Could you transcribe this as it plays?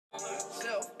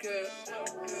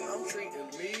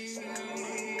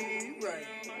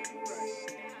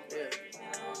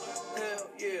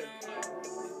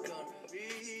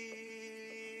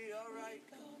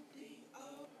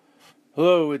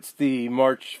Hello, it's the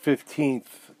March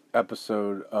 15th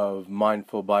episode of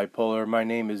Mindful Bipolar. My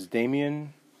name is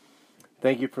Damien.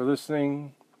 Thank you for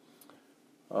listening.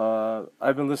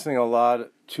 I've been listening to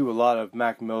a lot of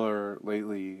Mac Miller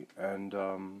lately, and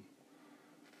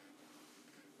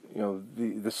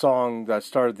the song that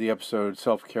started the episode,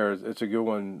 Self-Care, it's a good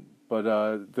one.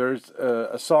 But there's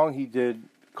a song he did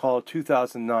called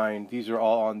 2009. These are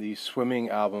all on the Swimming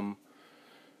album,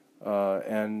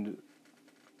 and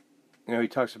he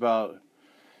talks about,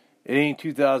 it ain't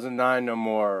 2009 no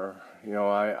more.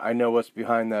 I know what's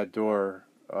behind that door.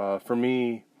 For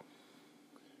me,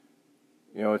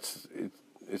 it's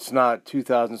not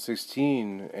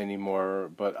 2016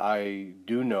 anymore, but I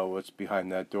do know what's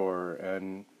behind that door.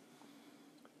 And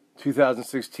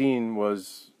 2016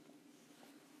 was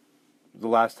the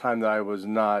last time that I was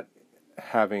not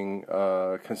having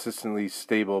consistently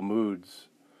stable moods.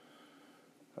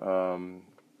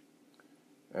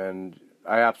 And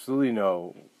I absolutely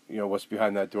know, what's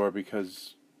behind that door,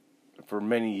 because for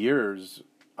many years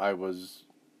I was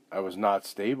not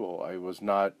stable. I was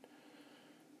not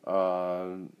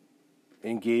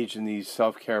engaged in these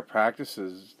self-care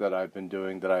practices that I've been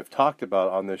doing, that I've talked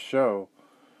about on this show.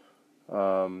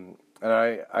 And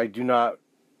I do not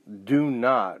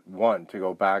want to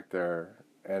go back there.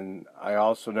 And I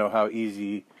also know how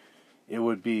easy it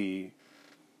would be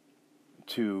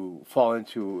to fall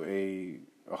into a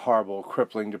horrible,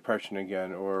 crippling depression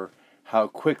again, or how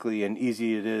quickly and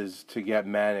easy it is to get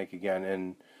manic again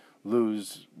and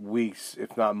lose weeks,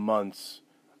 if not months,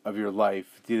 of your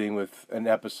life dealing with an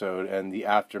episode and the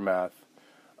aftermath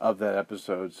of that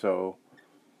episode. So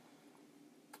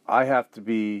I have to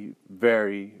be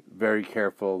very, very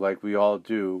careful, like we all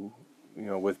do,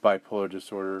 with bipolar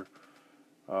disorder.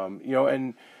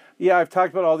 And yeah, I've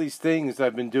talked about all these things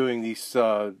I've been doing, these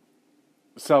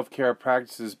self-care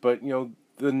practices, but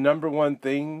the number one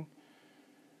thing,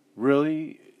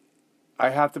 really, I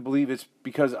have to believe it's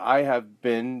because I have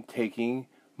been taking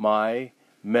my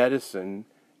medicine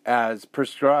as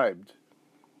prescribed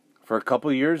for a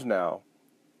couple years now.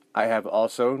 I have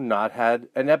also not had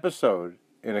an episode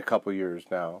in a couple years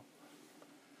now.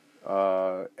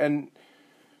 I've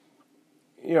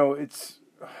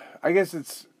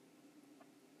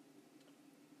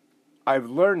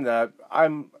learned that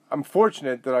I'm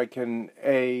fortunate that I can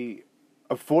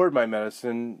afford my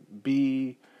medicine,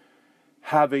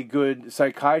 have a good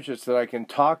psychiatrist that I can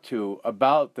talk to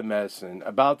about the medicine,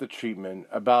 about the treatment,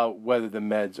 about whether the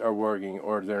meds are working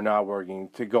or they're not working,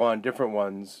 to go on different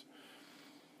ones,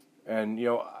 and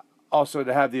also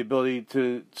to have the ability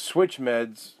to switch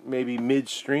meds maybe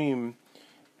midstream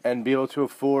and be able to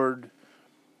afford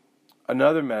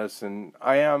another medicine.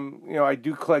 I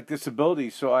do collect disability,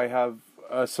 so I have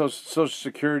Social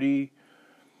Security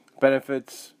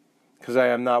benefits, because I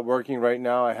am not working right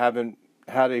now. I haven't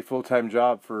had a full-time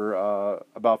job for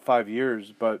about 5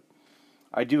 years, but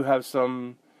I do have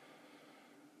some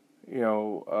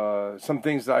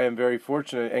things that I am very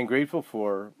fortunate and grateful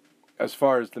for, as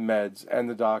far as the meds and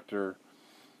the doctor.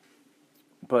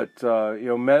 But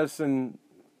medicine,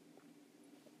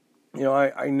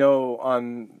 I know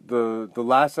on the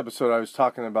last episode I was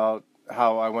talking about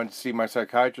how I went to see my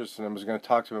psychiatrist, and I was going to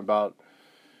talk to him about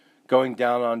going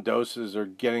down on doses or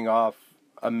getting off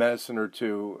a medicine or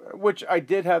two, which I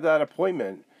did have that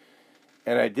appointment,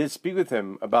 and I did speak with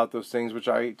him about those things, which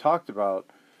I talked about.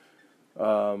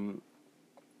 But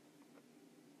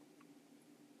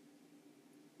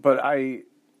the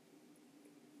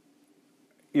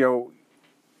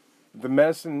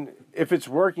medicine, if it's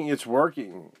working, it's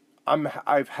working.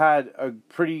 I've had a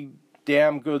pretty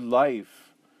damn good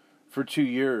life for 2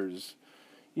 years.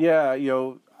 Yeah,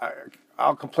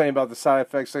 I'll complain about the side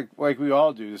effects, like we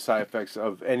all do, the side effects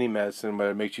of any medicine, whether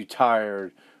it makes you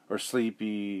tired or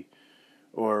sleepy,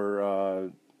 or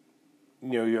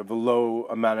you have a low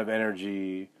amount of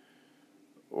energy,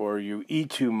 or you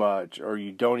eat too much, or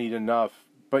you don't eat enough.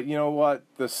 But you know what?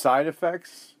 The side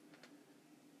effects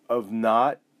of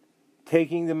not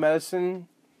taking the medicine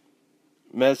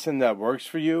that works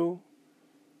for you,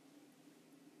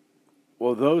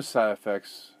 well, those side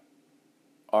effects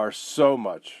are so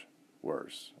much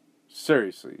worse.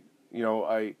 Seriously.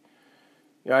 I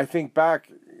think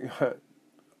back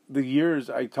the years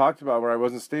I talked about where I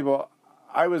wasn't stable.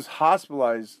 I was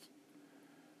hospitalized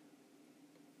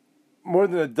more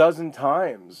than a dozen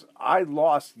times. I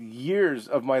lost years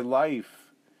of my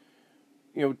life.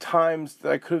 Times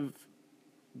that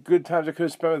good times I could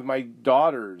have spent with my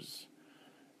daughters.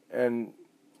 And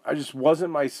I just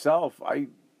wasn't myself. I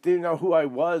didn't know who I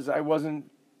was. I wasn't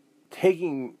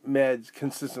taking meds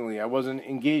consistently. I wasn't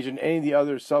engaged in any of the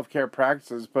other self-care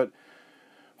practices. But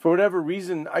for whatever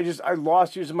reason, I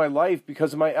lost years of my life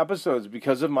because of my episodes,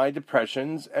 because of my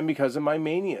depressions, and because of my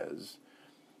manias.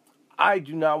 I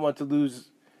do not want to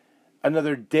lose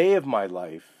another day of my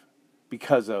life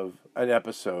because of an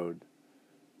episode,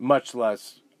 much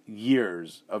less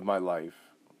years of my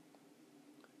life.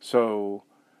 So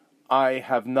I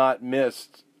have not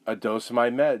missed a dose of my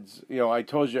meds. I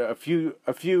told you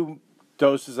a few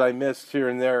doses I missed here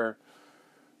and there,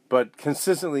 but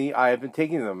consistently I have been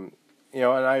taking them. And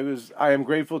I am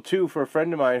grateful too for a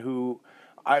friend of mine who,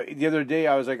 the other day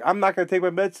I was like, I'm not going to take my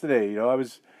meds today. I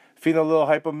was feeling a little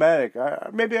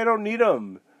hypomanic. Maybe I don't need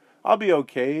them. I'll be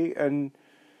okay. And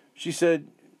she said,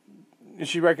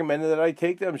 she recommended that I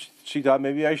take them. She thought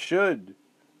maybe I should.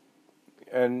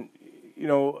 And,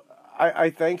 I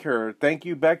thank her. Thank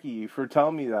you, Becky, for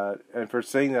telling me that and for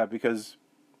saying that, because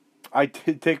I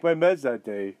did take my meds that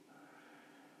day.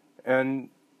 And,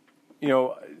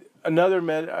 another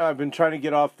med, I've been trying to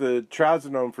get off the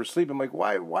trazodone for sleep. I'm like,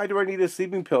 why do I need a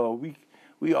sleeping pill?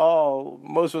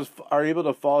 Most of us are able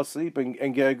to fall asleep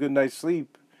and get a good night's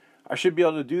sleep. I should be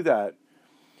able to do that.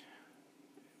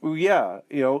 Well, yeah,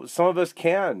 some of us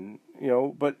can,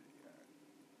 but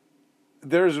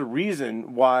there's a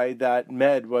reason why that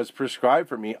med was prescribed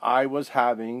for me. I was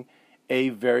having a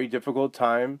very difficult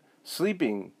time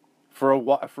sleeping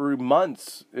for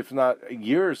months, if not a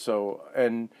year or so,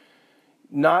 and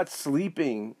not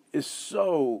sleeping is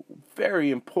so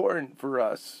very important for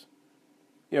us.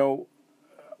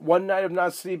 One night of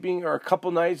not sleeping or a couple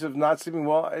nights of not sleeping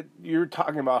well, you're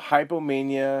talking about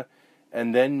hypomania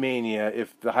and then mania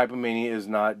if the hypomania is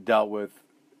not dealt with,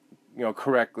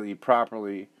 correctly,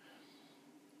 properly.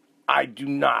 I do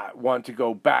not want to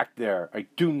go back there. I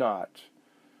do not.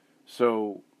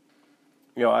 So,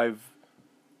 I've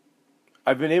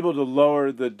been able to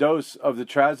lower the dose of the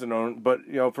trazodone, but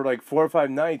for like 4 or 5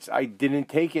 nights I didn't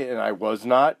take it and I was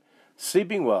not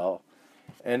sleeping well,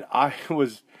 and I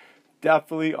was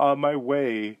definitely on my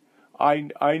way.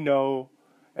 I know,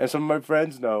 and some of my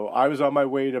friends know, I was on my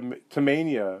way to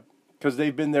mania because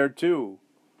they've been there too.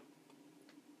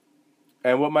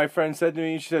 And what my friend said to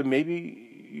me, she said, maybe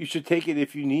you should take it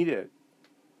if you need it.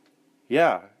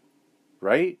 Yeah,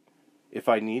 right? If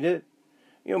I need it.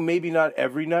 Maybe not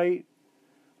every night,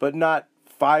 but not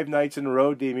 5 nights in a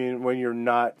row, Damien, when you're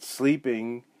not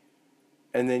sleeping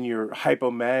and then you're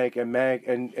hypomanic and manic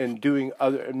and doing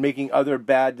and making other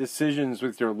bad decisions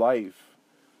with your life.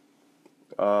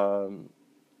 So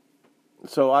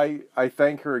I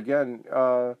thank her again.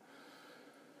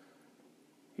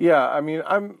 Yeah, I mean,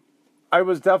 I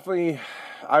was definitely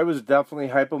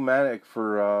hypomanic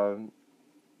for I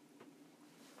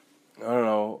don't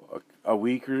know, a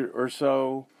week or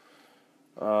so.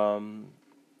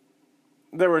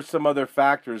 There were some other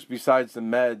factors besides the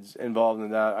meds involved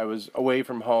in that. I was away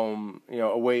from home,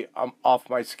 I'm off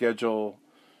my schedule.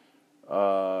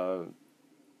 I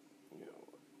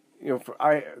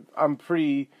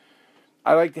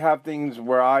like to have things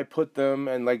where I put them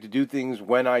and like to do things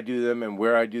when I do them and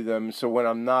where I do them. So when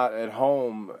I'm not at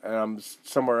home and I'm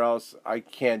somewhere else, I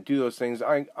can't do those things.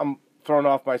 I'm thrown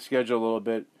off my schedule a little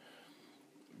bit.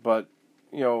 But,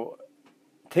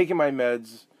 taking my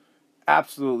meds,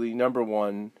 absolutely, number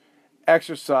one.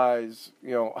 Exercise,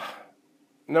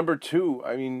 number two.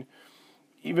 I mean,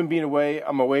 even being away,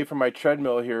 I'm away from my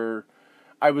treadmill here.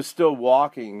 I was still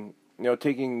walking,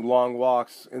 taking long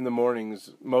walks in the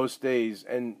mornings most days,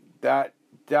 and that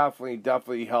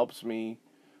definitely helps me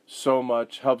so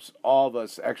much, helps all of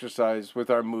us exercise with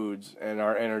our moods and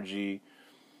our energy,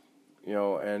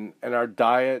 and our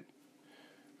diet.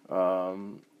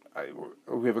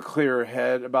 We have a clearer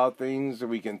head about things, and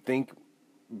we can think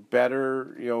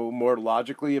better, more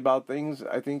logically about things,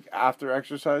 I think, after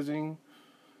exercising.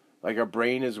 Like our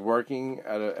brain is working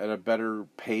at a better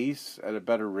pace, at a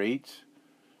better rate.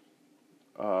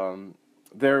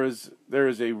 There is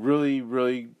a really,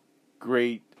 really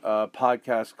great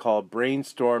podcast called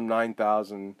Brainstorm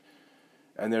 9000,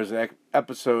 and there's an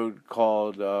episode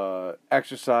called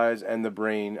Exercise and the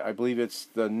Brain. I believe it's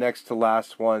the next to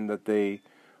last one that they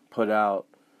put out.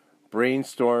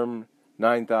 Brainstorm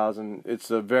 9000.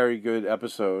 It's a very good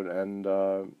episode, and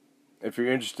if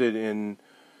you're interested in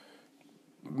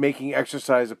making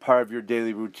exercise a part of your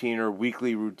daily routine or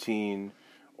weekly routine,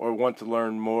 or want to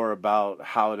learn more about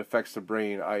how it affects the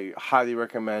brain, I highly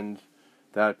recommend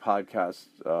that podcast.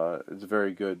 It's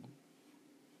very good.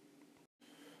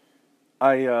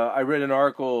 I read an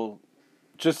article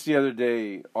just the other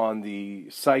day on the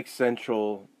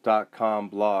PsychCentral.com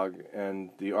blog, and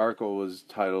the article was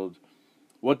titled,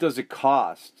 "What Does It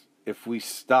Cost If We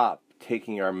Stop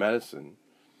Taking Our Medicine?"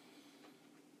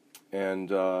 And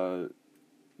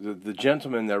the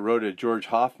gentleman that wrote it, George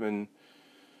Hoffman,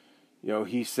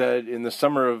 he said in the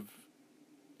summer of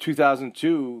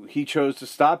 2002, he chose to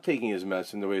stop taking his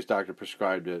medicine the way his doctor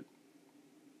prescribed it.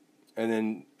 And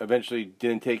then eventually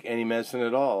didn't take any medicine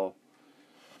at all.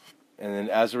 And then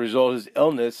as a result, his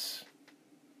illness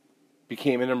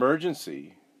became an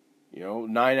emergency.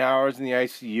 9 hours in the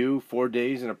ICU, 4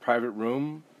 days in a private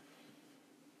room,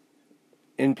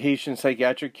 inpatient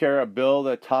psychiatric care, a bill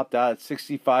that topped out at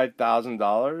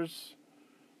 $65,000.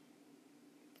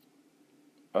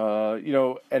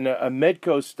 And a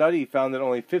Medco study found that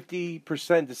only 50%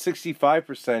 to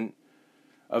 65%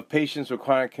 of patients with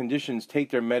chronic conditions take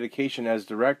their medication as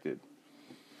directed.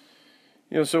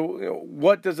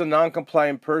 What does a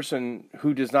non-compliant person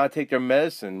who does not take their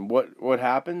medicine, what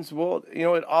happens? Well,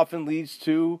 it often leads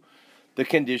to the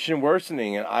condition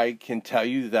worsening, and I can tell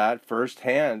you that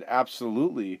firsthand,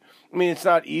 absolutely. I mean, it's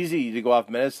not easy to go off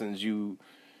medicines. You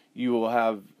will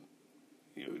have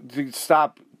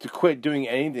to quit doing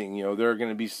anything. There are going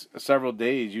to be several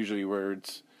days usually where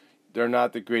they're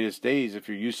not the greatest days if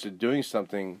you're used to doing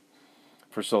something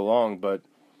for so long. But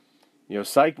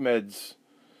psych meds,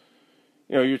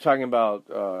 you're talking about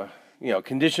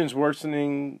conditions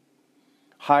worsening,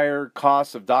 higher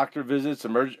costs of doctor visits,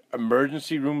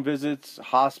 emergency room visits,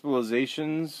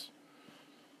 hospitalizations.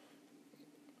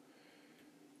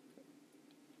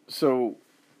 So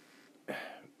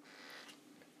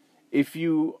if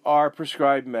you are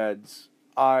prescribed meds,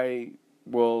 I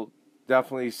will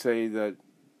definitely say that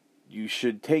you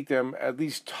should take them. At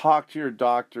least talk to your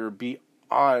doctor. Be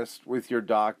honest with your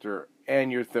doctor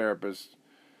and your therapist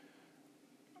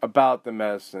about the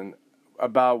medicine,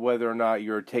 about whether or not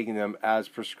you're taking them as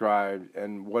prescribed,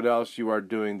 and what else you are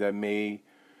doing that may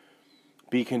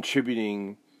be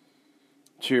contributing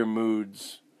to your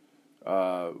moods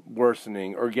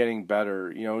worsening or getting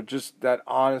better. Just that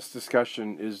honest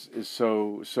discussion is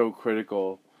so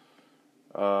critical.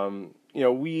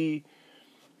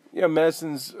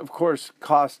 Medicines, of course,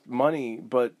 cost money,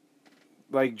 but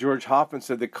like George Hoffman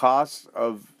said, the cost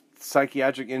of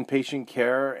psychiatric inpatient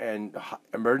care and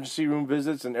emergency room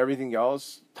visits and everything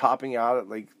else topping out at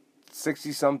like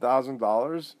 $60-some thousand.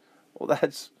 Well,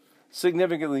 that's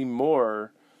significantly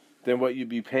more than what you'd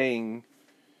be paying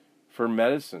for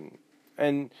medicine.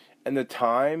 And the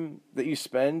time that you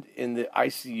spend in the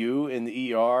ICU, in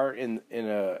the ER, in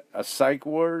a psych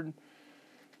ward,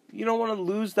 you don't want to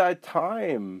lose that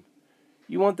time.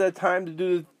 You want that time to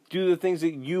do the things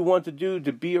that you want to do,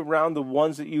 to be around the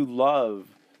ones that you love,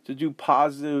 to do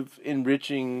positive,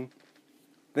 enriching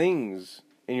things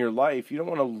in your life. You don't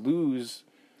want to lose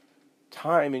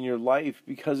time in your life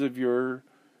because of your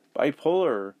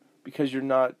bipolar, because you're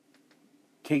not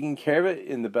taking care of it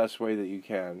in the best way that you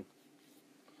can.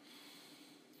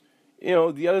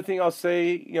 The other thing I'll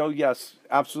say, yes,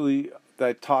 absolutely,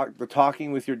 the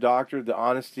talking with your doctor, the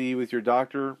honesty with your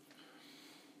doctor.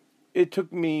 It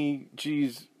took me,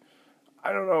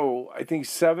 I don't know, I think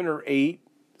 7 or 8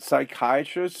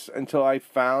 psychiatrists until I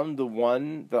found the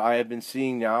one that I have been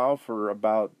seeing now for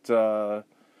about 8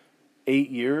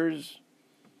 years.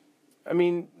 I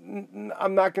mean,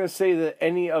 I'm not going to say that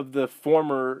any of the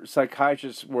former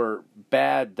psychiatrists were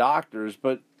bad doctors,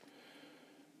 but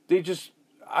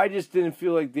I just didn't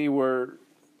feel like they were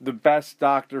the best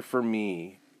doctor for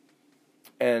me.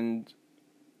 And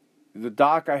the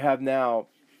doc I have now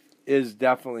is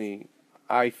definitely,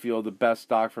 I feel, the best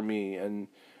doc for me. And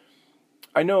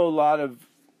I know a lot of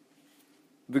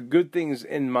the good things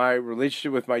in my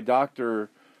relationship with my doctor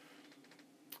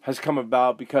has come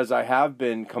about because I have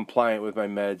been compliant with my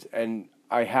meds and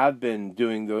I have been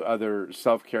doing the other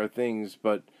self-care things.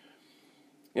 But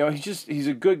he's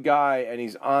a good guy and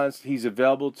he's honest. He's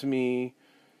available to me.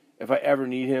 If I ever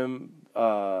need him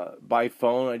by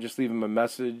phone, I just leave him a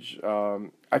message.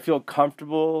 I feel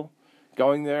comfortable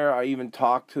going there. I even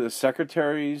talk to the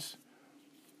secretaries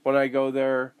when I go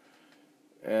there.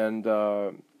 And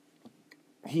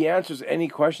he answers any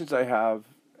questions I have.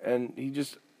 And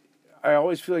I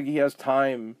always feel like he has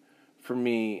time for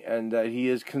me and that he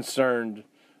is concerned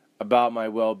about my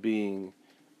well-being,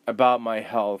 about my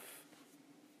health,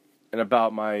 and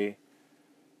about my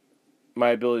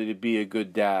ability to be a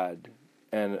good dad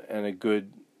and a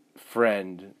good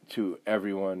friend to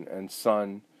everyone and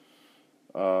son.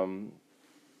 So,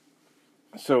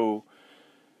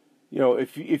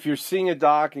 if you're seeing a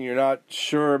doc and you're not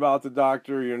sure about the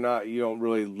doctor, you don't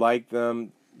really like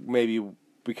them, maybe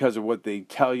because of what they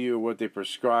tell you or what they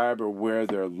prescribe or where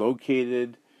they're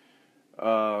located,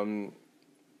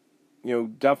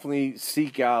 definitely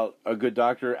seek out a good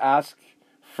doctor. Ask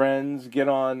friends, get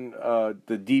on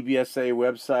the DBSA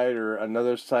website or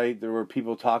another site where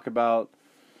people talk about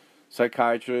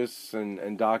psychiatrists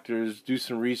and doctors, do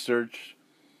some research.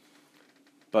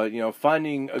 But,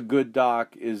 finding a good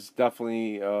doc is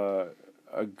definitely a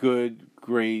good,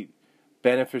 great,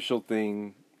 beneficial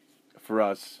thing for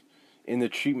us in the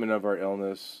treatment of our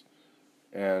illness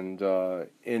and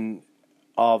in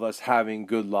all of us having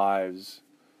good lives.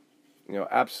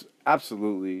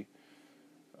 Absolutely.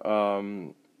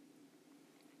 I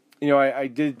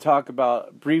did talk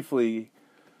about briefly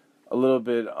a little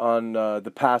bit on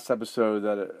the past episode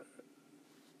that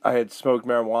I had smoked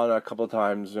marijuana a couple of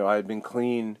times. I had been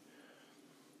clean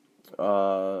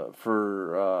for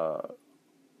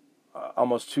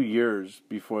almost 2 years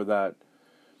before that.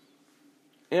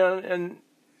 And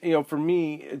for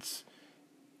me,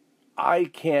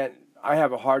 I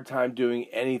have a hard time doing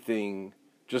anything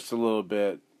just a little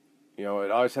bit. It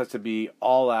always has to be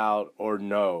all out or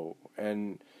no.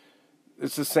 And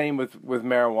it's the same with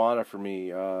marijuana for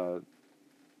me.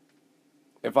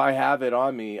 If I have it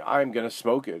on me, I'm going to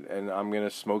smoke it, and I'm going to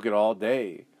smoke it all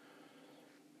day.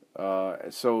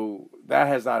 So that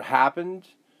has not happened,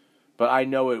 but I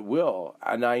know it will,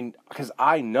 and because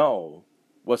I know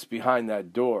what's behind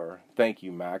that door. Thank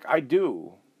you, Mac. I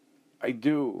do,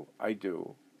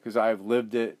 because I've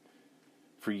lived it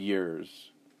for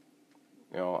years.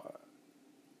 I'm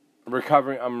a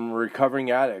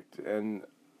recovering addict, and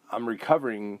I'm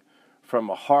recovering from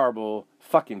a horrible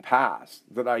fucking past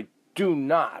that I do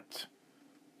not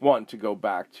want to go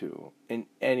back to in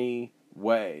any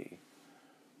way.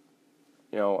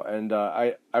 And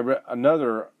I read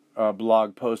another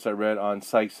blog post I read on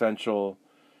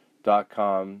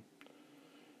PsychCentral.com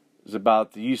is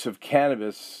about the use of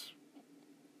cannabis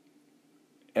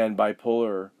and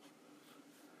bipolar.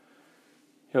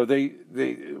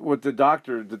 What the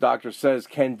doctor says,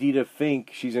 Candida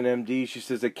Fink, she's an MD, she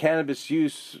says that cannabis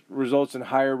use results in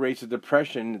higher rates of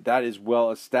depression. That is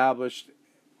well established.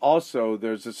 Also,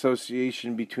 there's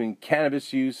association between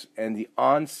cannabis use and the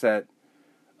onset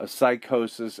of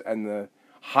psychosis, and the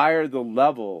higher the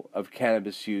level of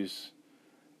cannabis use,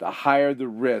 the higher the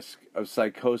risk of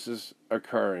psychosis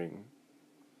occurring.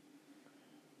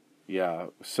 Yeah,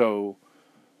 so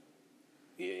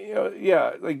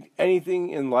like anything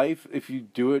in life, if you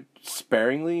do it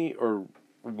sparingly or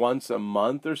once a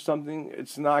month or something,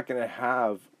 it's not going to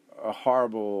have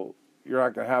you're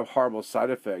not going to have horrible side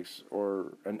effects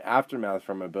or an aftermath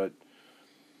from it. But,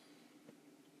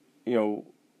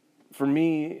 for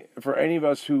me, for any of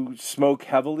us who smoke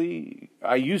heavily,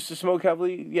 I used to smoke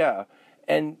heavily, yeah.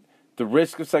 And the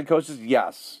risk of psychosis,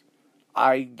 yes.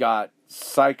 I got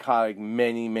psychotic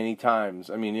many, many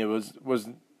times. I mean, it was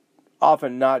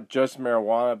often not just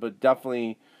marijuana, but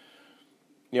definitely,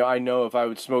 I know if I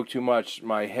would smoke too much,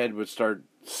 my head would start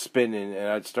spinning and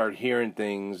I'd start hearing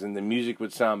things and the music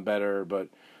would sound better, but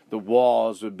the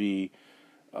walls would be,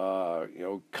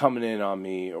 coming in on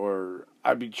me, or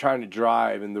I'd be trying to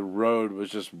drive and the road was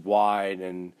just wide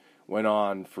and went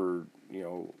on for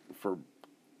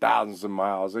thousands of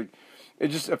miles. Like, it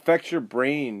just affects your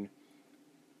brain.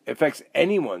 It affects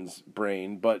anyone's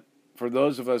brain, but for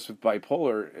those of us with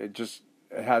bipolar, it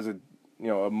has a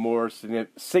more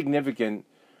significant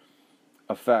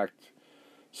effect.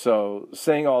 So,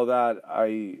 saying all that,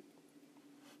 I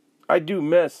do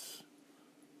miss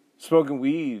smoking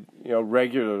weed,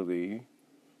 regularly.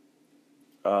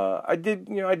 I did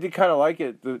kind of like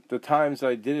it the times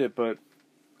I did it, but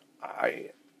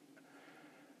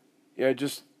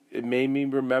it made me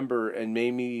remember and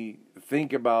made me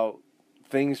think about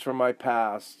things from my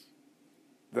past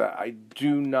that I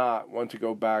do not want to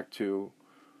go back to.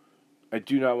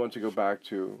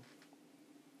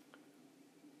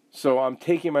 So I'm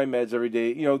taking my meds every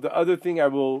day. The other thing I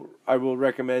will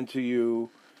recommend to you,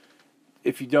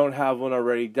 if you don't have one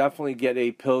already, definitely get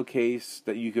a pill case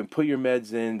that you can put your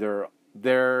meds in. They're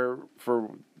there for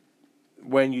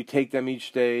when you take them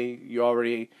each day. You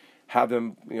already have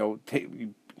them,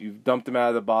 you've dumped them out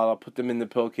of the bottle, put them in the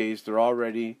pill case. They're all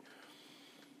ready.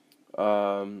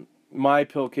 My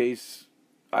pill case,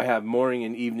 I have morning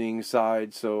and evening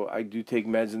side, so I do take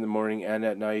meds in the morning and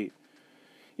at night.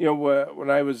 When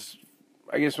I was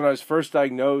first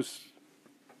diagnosed,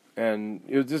 and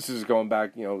this is going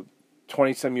back,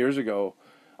 20-some years ago,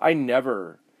 I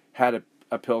never had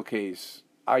a pill case.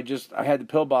 I had the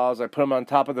pill bottles, I put them on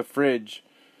top of the fridge,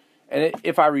 and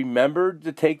if I remembered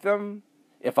to take them,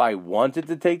 if I wanted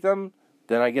to take them,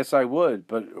 then I guess I would,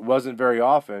 but it wasn't very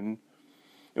often.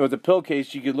 With the pill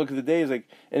case, you could look at the days, and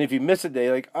if you miss a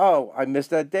day, oh, I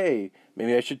missed that day,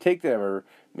 maybe I should take them, or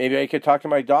maybe I could talk to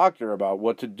my doctor about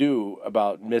what to do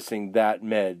about missing that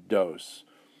med dose.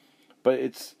 But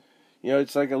it's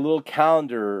like a little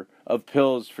calendar of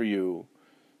pills for you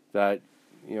that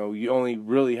you only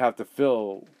really have to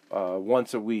fill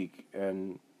once a week,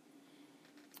 and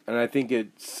I think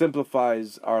it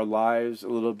simplifies our lives a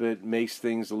little bit, makes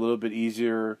things a little bit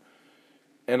easier,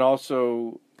 and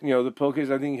also, the pill case,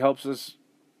 I think, helps with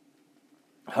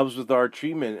our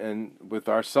treatment and with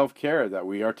our self-care, that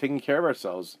we are taking care of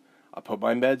ourselves. I put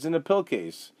my meds in a pill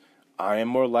case. I am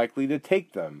more likely to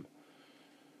take them.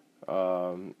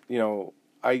 I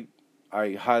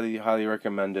highly, highly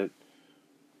recommend it.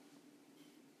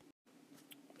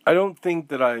 I don't think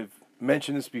that I've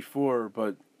mentioned this before,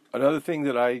 but another thing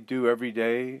that I do every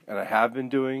day, and I have been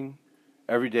doing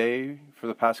every day for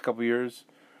the past couple years,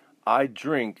 I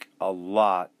drink a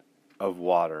lot of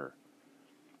water.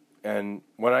 And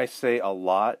when I say a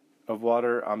lot of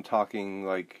water, I'm talking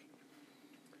like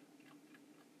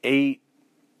 8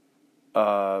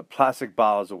 plastic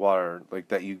bottles of water, like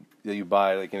that you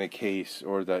buy like in a case,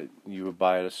 or that you would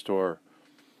buy at a store.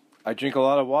 I drink a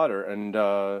lot of water, and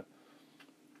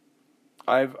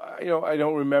I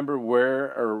don't remember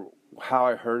where or how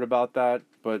I heard about that,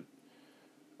 but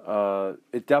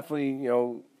it definitely,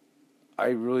 I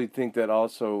really think that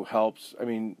also helps. I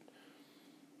mean,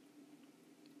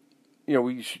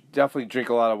 we should definitely drink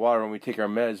a lot of water when we take our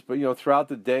meds, but throughout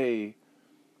the day,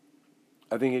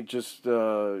 I think it just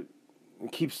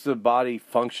keeps the body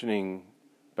functioning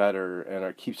better, and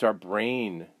it keeps our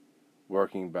brain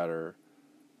working better.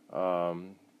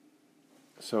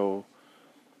 So,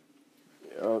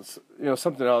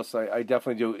 something else I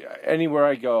definitely do. Anywhere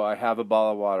I go, I have a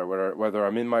bottle of water, whether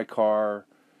I'm in my car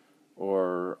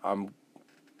or I'm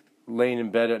laying in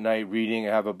bed at night reading.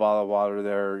 I have a bottle of water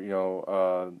there.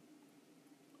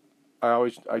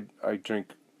 I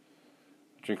drink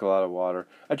a lot of water.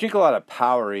 I drink a lot of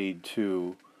Powerade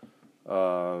too.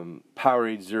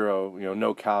 Powerade Zero,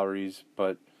 no calories,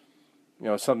 but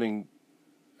something,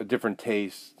 a different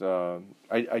taste. I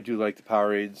do like the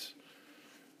Powerades.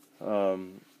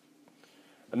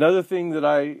 Another thing that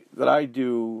I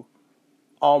do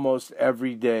almost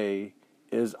every day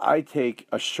is I take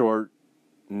a short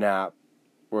nap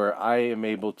where I am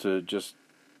able to just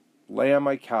lay on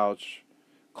my couch,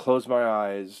 close my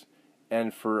eyes,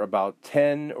 and for about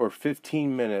 10 or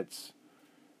 15 minutes,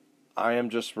 I am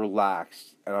just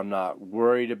relaxed, and I'm not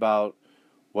worried about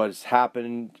what's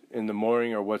happened in the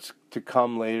morning or what's to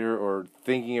come later, or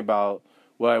thinking about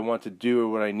what I want to do or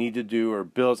what I need to do, or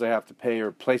bills I have to pay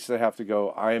or places I have to go.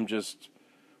 I am just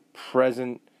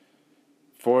present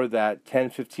for that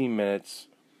 10-15 minutes,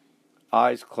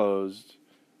 eyes closed,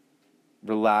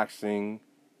 relaxing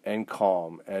and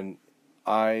calm. And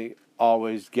I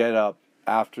always get up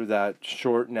after that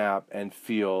short nap and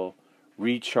feel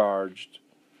recharged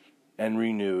and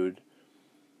renewed.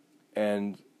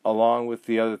 And along with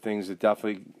the other things, it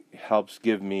definitely helps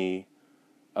give me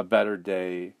a better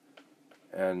day.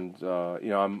 And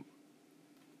I'm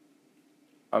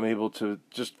able to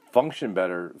just function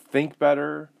better, think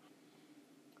better,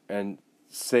 and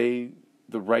say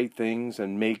the right things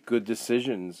and make good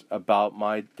decisions about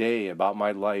my day, about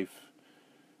my life,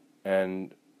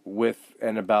 and with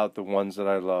and about the ones that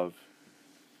I love.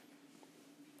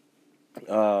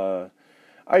 I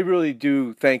really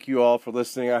do thank you all for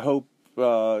listening. I hope,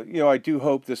 I do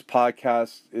hope this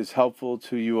podcast is helpful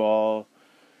to you all.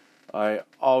 I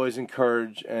always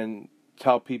encourage and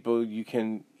tell people you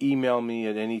can email me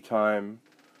at any time.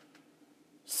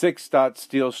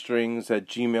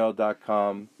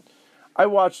 6.steelstrings@gmail.com. I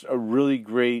watched a really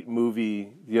great movie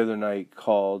the other night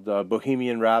called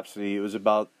Bohemian Rhapsody. It was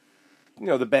about,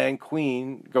 the band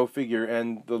Queen, go figure,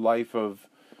 and the life of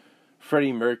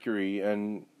Freddie Mercury.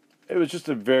 And it was just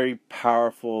a very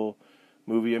powerful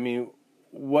movie. I mean,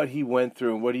 what he went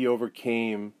through and what he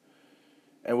overcame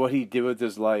and what he did with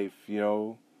his life,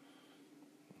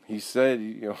 He said,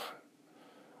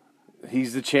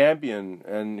 he's the champion,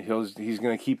 and he's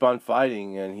going to keep on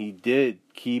fighting, and he did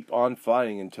keep on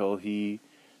fighting until he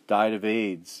died of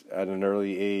AIDS at an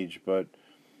early age. But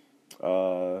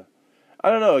I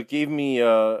don't know, it gave me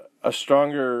a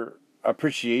stronger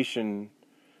appreciation,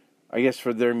 I guess,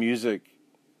 for their music,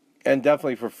 and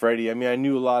definitely for Freddie. I mean, I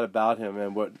knew a lot about him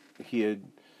and what he had,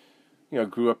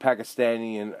 grew up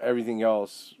Pakistani and everything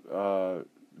else,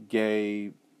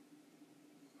 gay,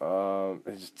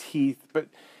 his teeth, but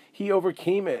he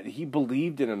overcame it. He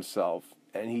believed in himself,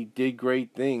 and he did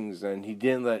great things, and he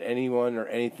didn't let anyone or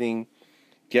anything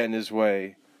get in his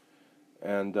way.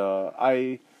 And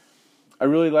I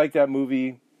really like that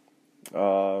movie.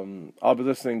 I'll be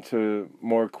listening to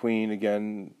more Queen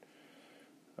again.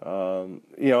 And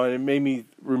it made me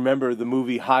remember the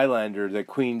movie Highlander that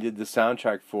Queen did the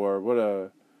soundtrack for.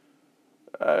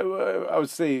 I would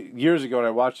say years ago when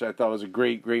I watched it, I thought it was a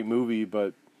great, great movie,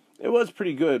 but It was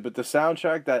pretty good, but the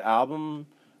soundtrack, that album,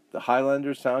 the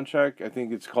Highlander soundtrack, I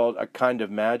think it's called A Kind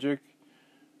of Magic.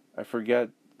 I forget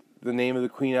the name of the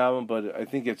Queen album, but I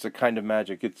think it's A Kind of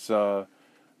Magic. It's a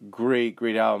great,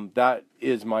 great album. That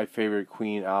is my favorite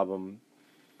Queen album.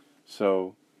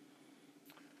 So,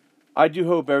 I do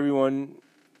hope everyone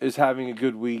is having a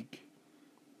good week,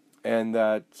 and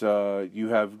that you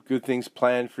have good things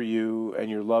planned for you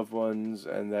and your loved ones,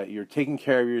 and that you're taking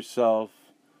care of yourself,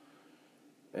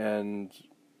 and,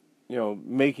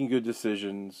 making good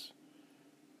decisions.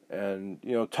 And,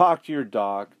 talk to your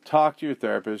doc, talk to your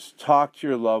therapist, talk to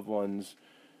your loved ones.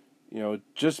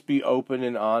 Just be open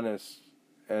and honest,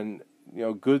 and,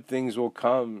 good things will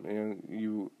come.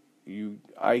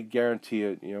 I guarantee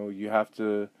it. You have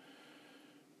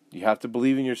to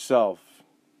believe in yourself,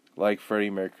 like Freddie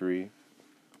Mercury.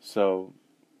 So,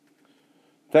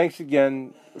 thanks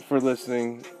again for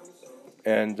listening,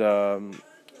 and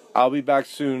I'll be back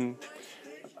soon.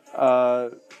 I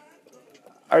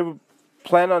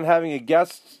plan on having a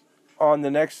guest on the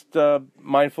next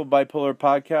Mindful Bipolar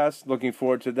podcast. Looking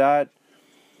forward to that.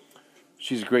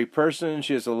 She's a great person.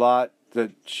 She has a lot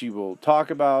that she will talk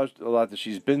about, a lot that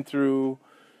she's been through,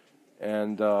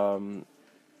 and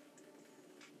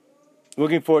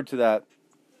looking forward to that.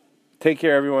 Take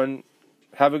care, everyone.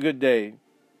 Have a good day.